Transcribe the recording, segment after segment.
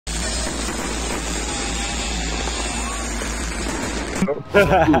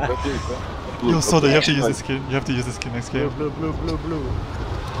Yo, Soda, you have to use this skin. You have to use this skin next game. Blue.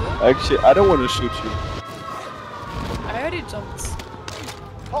 Actually, I don't want to shoot you. I already jumped.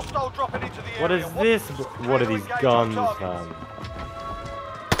 Hostile dropping into the area. What is this? What are these guns, man?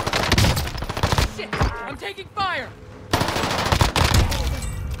 Shit! I'm taking fire!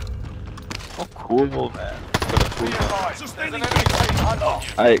 Oh, cool, man.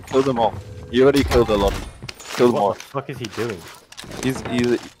 Alright, kill them all. You already killed a lot. Kill more. What the fuck is he doing? He's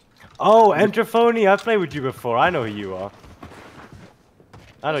Oh, Entrophony! I've played with you before. I know who you are.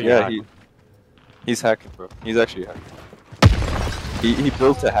 I know you're hacking. He's hacking, bro. He's actually hacking. He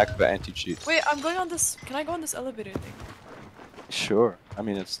built a hack for anti-cheat. Wait, I'm going on this. Can I go on this elevator thing? Sure. I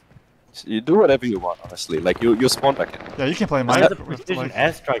mean, you do whatever you want, honestly. Like you spawn back in. Yeah, you can play Why mine. does the precision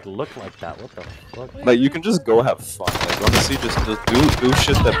airstrike look like that? What the fuck? Like you can just go have fun. Like honestly, just do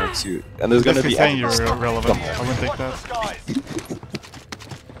shit that makes you. And there's gonna be. Saying you're irrelevant. I wouldn't take that.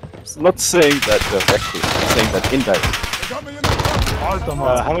 I'm not saying that directly. I'm saying that indirectly.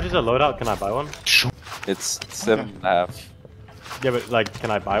 How much is a loadout? Can I buy one? It's 7.5. Yeah, but like,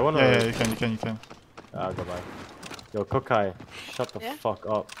 can I buy one? Yeah, or... yeah, you can. I'll go buy. Yo, Kokai, shut the fuck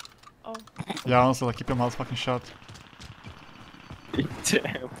up. Oh. Yeah, honestly, like keep your mouth fucking shut.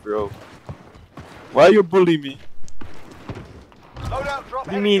 Damn, bro. Why you bully me? What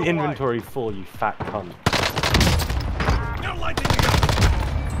do you mean inventory full, you fat cunt?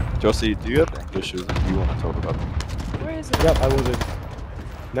 Josie, do you have English issues you want to talk about? Where is it? Yep, I will do.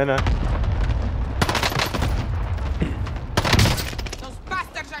 No. Those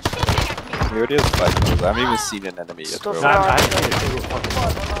bastards are shooting at me! Here it is, 5 kills. I haven't even seen an enemy yet, bro. I haven't seen a single fucking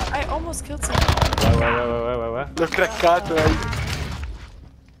one. I almost killed someone. Where? L'ho craccato,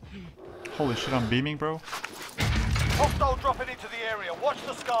 Holy shit, I'm beaming, bro. Hostile dropping into the area. Watch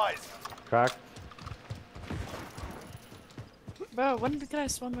the skies. Crack. Bro, when can I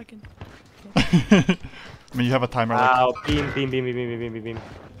spawn back in? I mean, you have a timer. Like... Ow, beam.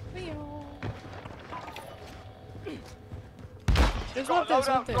 There's one there,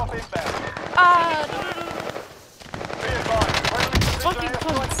 Loadout drop inbound. Ah! Be advised, friendly Fucking precision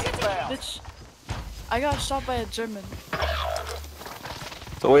cunt! airstrike inbound. Bitch. I got shot by a German.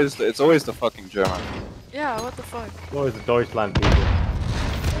 It's always the fucking German. Yeah, what the fuck? What is the Deutschland people?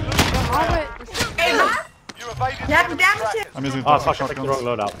 You evaded the enemy trackers. I'm using Oh fuck, I picked the shotguns.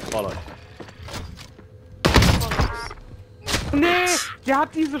 wrong loadout. Follow. Nee, der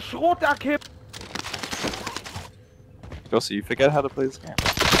hat diese Schrot-AK. Josie, you forget how to play this game.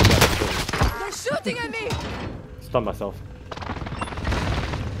 They're shooting at me! Stun myself.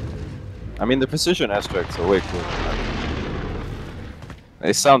 I mean, the precision airstrikes are way cool.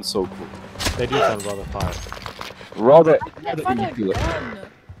 They sound so cool. They do sound rather fire. Rather Find a easy. gun!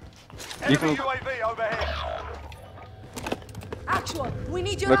 Enemy UAV overhead. Actual, we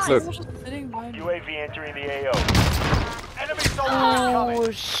need your Look, eyes! look. Someone's just sitting behind me. UAV entering the AO. Enemy soldiers incoming. Oh,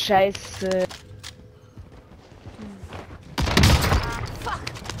 scheiße.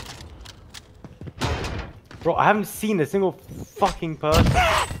 Bro, I haven't seen a single fucking person.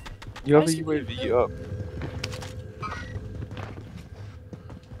 You have a UAV up.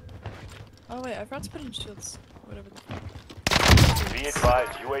 Oh wait, I forgot to put in shields. Whatever the fuck. Be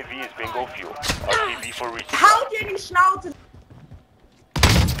advised, UAV is bingo fuel. RTB for resupply. Hau dir die Schnauze!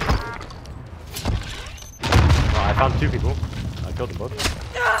 Oh, I found 2 people. I killed them both.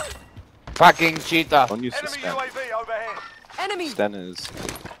 Fucking cheater. Don't use the Enemy stand. UAV overhead. Enemy! Stand is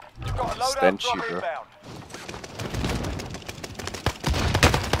You've got a loadout stand drop shooter. inbound.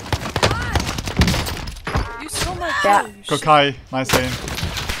 You stole my Yeah. kill, you shit. Kokai, nice aim.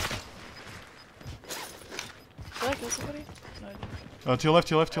 Did I kill somebody? No, I didn't. To your left,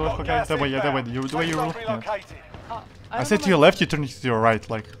 Kokai. That way, yeah, that way. The way you roll. Hostiles Yeah. relocated. I don't said know to your my- left, you turn to your right.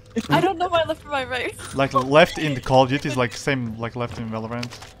 Like I don't know my left from my right. left in the Call of Duty is like same like left in Valorant.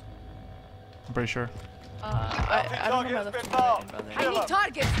 I'm pretty sure. I don't know my left from my right, brother. I need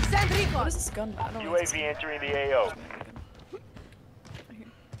targets! Send What recon! is this gun? I don't know. What UAV entering the AO.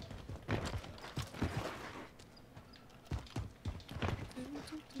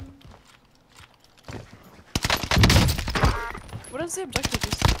 What is the objective?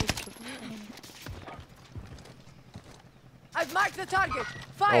 I've marked the target!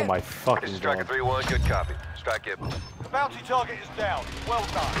 Fire! Oh my fucking god. 3-1, good copy. Strike it. The bounty target is down. Well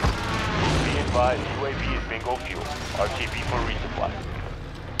done. Be advised, UAV is bingo fuel. RTB for resupply.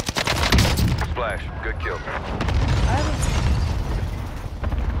 Splash, good kill. I haven't.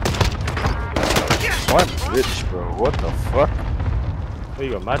 I'm rich, bro. What the fuck? Oh,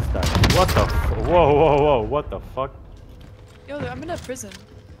 you got mad stack. What the whoa, what the fuck? Yo, I'm in a prison.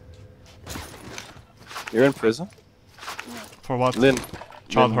 You're in prison? Yeah. For what? Lynn.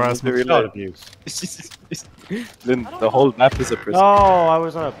 Child Lynn, harassment. Lynn, Child abuse. Lynn, the whole map is a prison. Oh, I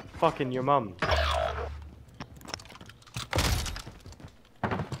was on a fucking your mum. I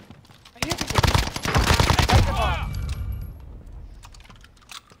hear people.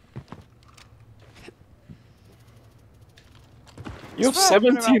 You have It's fine,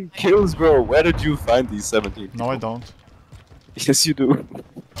 I'm 17 around. kills, bro. Where did you find these 17? No, I don't. Yes, you do.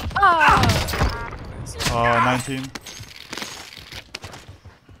 Ah! 19.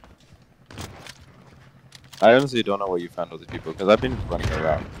 I honestly don't know where you found all these people because I've been running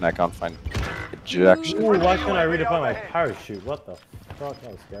around and I can't find a jack shit. Ooh, why can't I read about my parachute? What the fuck?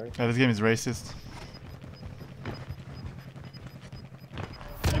 That was scary. Yeah, this game is racist.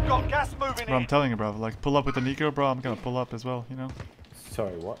 You've got gas moving Bro, I'm in. telling you, bro. Like, pull up with the Negro, bro. I'm gonna pull up as well, you know?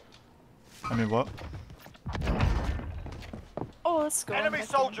 Sorry, what? I mean, what? Oh, let's go. Enemy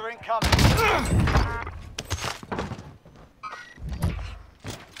soldier incoming.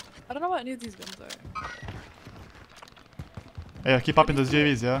 I don't know what any of these guns are. Yeah, keep up in those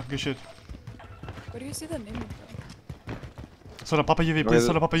UAVs, yeah? Good shit. Where do you see the name of them? Soda, pop a UAV, please.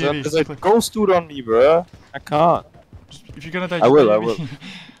 Soda, pop a UAV. There's a ghost dude on me, bro. I can't. If you're gonna die, I just will, buy I UAV. will.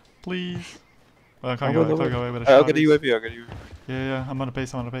 Please. Well, I I can't will, go I will. away with a I'll shot. get a UAV, I'll get a UAV. Yeah, I'm on a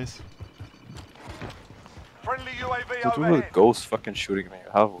pace, I'm on a pace. Friendly UAV What's with overhead. ghosts fucking shooting me?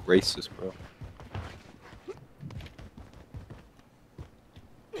 How racist, bro.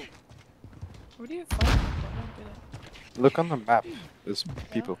 Where do you find them? I don't get it. Look on the map. There's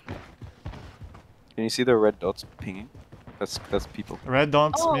people. Can you see the red dots pinging? That's people. Red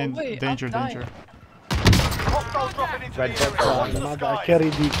dots Oh, mean wait, danger, I'm dying. danger. Hostiles dropping into Red the dot area. on Watch the the map. skies. Che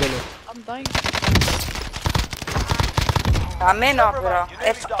ridicolo. I'm dying. A me no, però.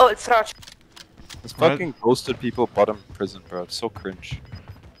 Oh, il frocio. There's Red- fucking ghosted people bottom prison, bro. It's so cringe.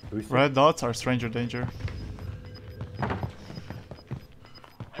 Red dots are stranger danger.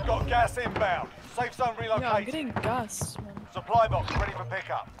 You've got gas inbound. Safe zone Yeah, I'm relocated. getting gas, man. Supply box ready for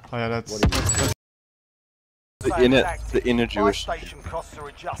pickup. Oh yeah, that's... The Same inner tactic. inner Buy Jewish. station costs are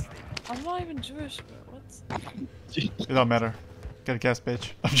adjusted. I'm not even Jewish, bro. What? It don't matter. Get a gas,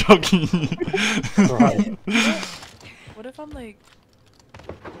 bitch. I'm joking. What if I'm like...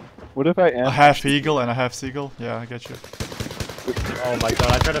 What if I am? A half eagle and a half seagull? Yeah, I get you. Oh my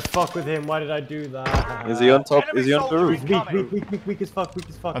god, I tried to fuck with him. Why did I do that? Is he on top? Is he on the roof? Weak as fuck, weak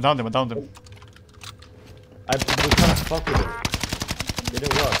as fuck. I downed him, I downed him. I was trying to fuck with him. It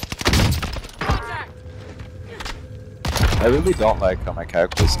didn't work. I really don't like how my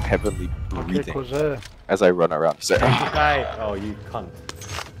character is heavily breathing as I run around. He's like, Oh, you cunt.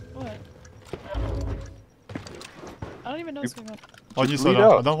 What? I don't even know what's going on. Oh, new Read soda.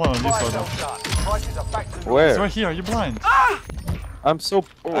 out. I don't want a new Fire soda. sale done. Prices are back to normal. where? It's right here, you're blind. I'm so.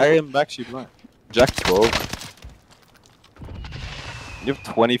 I am actually blind. Jack 12. You have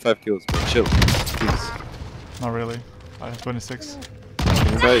 25 kills, bro. Chill. Please. Not really. I have 26.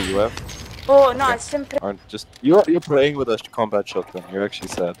 Can you buy a UF? Oh, no, è sempre... Or just. You're playing with a combat shotgun. You're actually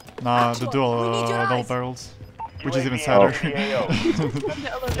sad. Nah, the dual We need your double eyes. barrels. Which is even UAV sadder. AO. Find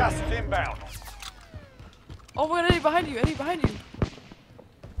the other Gas guy. is inbound. Oh my god, Eddie behind you, Eddie behind you.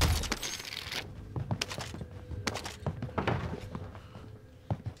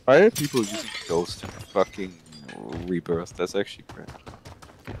 Why are people using Ghost in fucking Rebirth? That's actually great.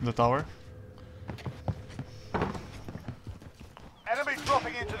 The tower. Enemy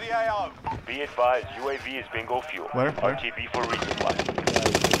dropping into the AO. Be advised, UAV is bingo fuel. Where? Where? RTB for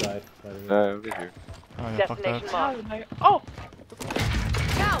resupply. Over here. Oh yeah, fuck that. How did I... Oh!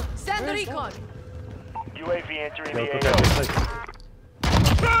 Now, send Where is recon. UAV entering Yo, the quick, AO.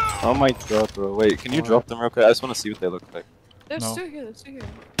 Oh my god, bro. Wait, can you drop them real quick? I just want to see what they look like. There's No. two here, there's two here.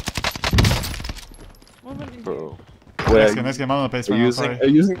 One went in here. Bro. Next game, I'm on the pace Are right you now, using, sorry. are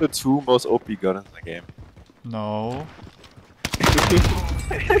you using the two most OP guns in the game? No.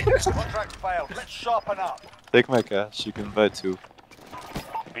 Contract failed. Let's sharpen up. Take my cash, you can buy two.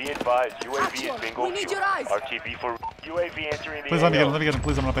 Be advised, UAV Actual, is bingo we need fuel. your eyes. RTB for UAV entering the Please AO. let me get him, let me get him,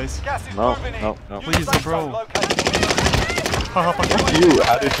 please, I'm on a pace. Gas is No, moving in. no, no. Use Please, safe bro. zone located. Haha, fuck Fuck you. you,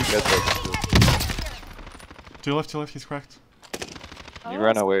 how did you get that? To your left, he's cracked. You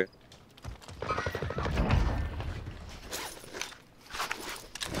ran away.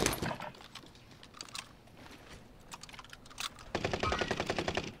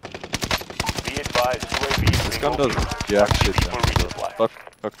 Be advised, UAV is This gun bingo does fuel. jack shit RTB down, for bro. resupply.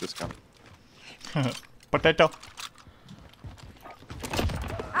 Fuck this gun. Potato.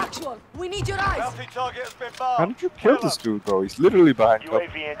 Actual, we need your eyes. Bounty target has been marked. How did you kill this dude, bro? He's literally behind cover.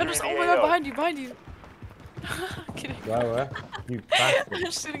 UAV I'm entering just, the oh my god, AO. behind you, behind you. Kidding. Where? You bastard. I'm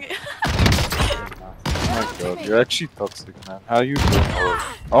just shooting it. Oh my god, you're actually toxic, man. How are you doing?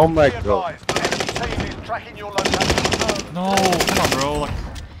 Oh my god. No, come on, bro. Like,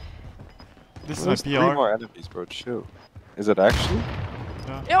 this is my There's PR. 3 more enemies, bro. Chill. Is it actually?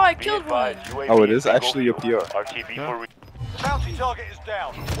 Yeah. Yo, I killed one. Oh, it is actually a PR. RTB Yeah. for Bounty target is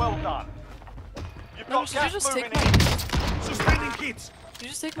down. Well done. You've No, got did you gas just moving take in. my... Suspending kids. Did you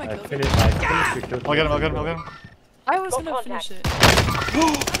just take my I kill? finished the kill. I'll get him, I'll get him, I'll get him. I was gonna finish it.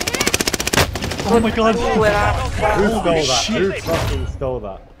 Oh my god. Who Who stole that? shit. Who fucking stole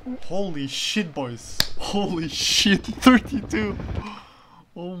that? Holy shit, boys. Holy shit. 32.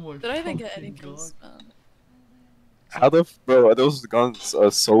 Oh my god. Did I even get any kills, man? How the bro? Those guns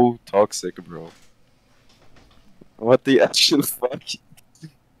are so toxic, bro. What the actual fuck?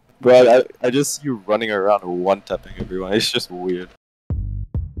 Bro, I just see you running around one tapping everyone. It's just weird.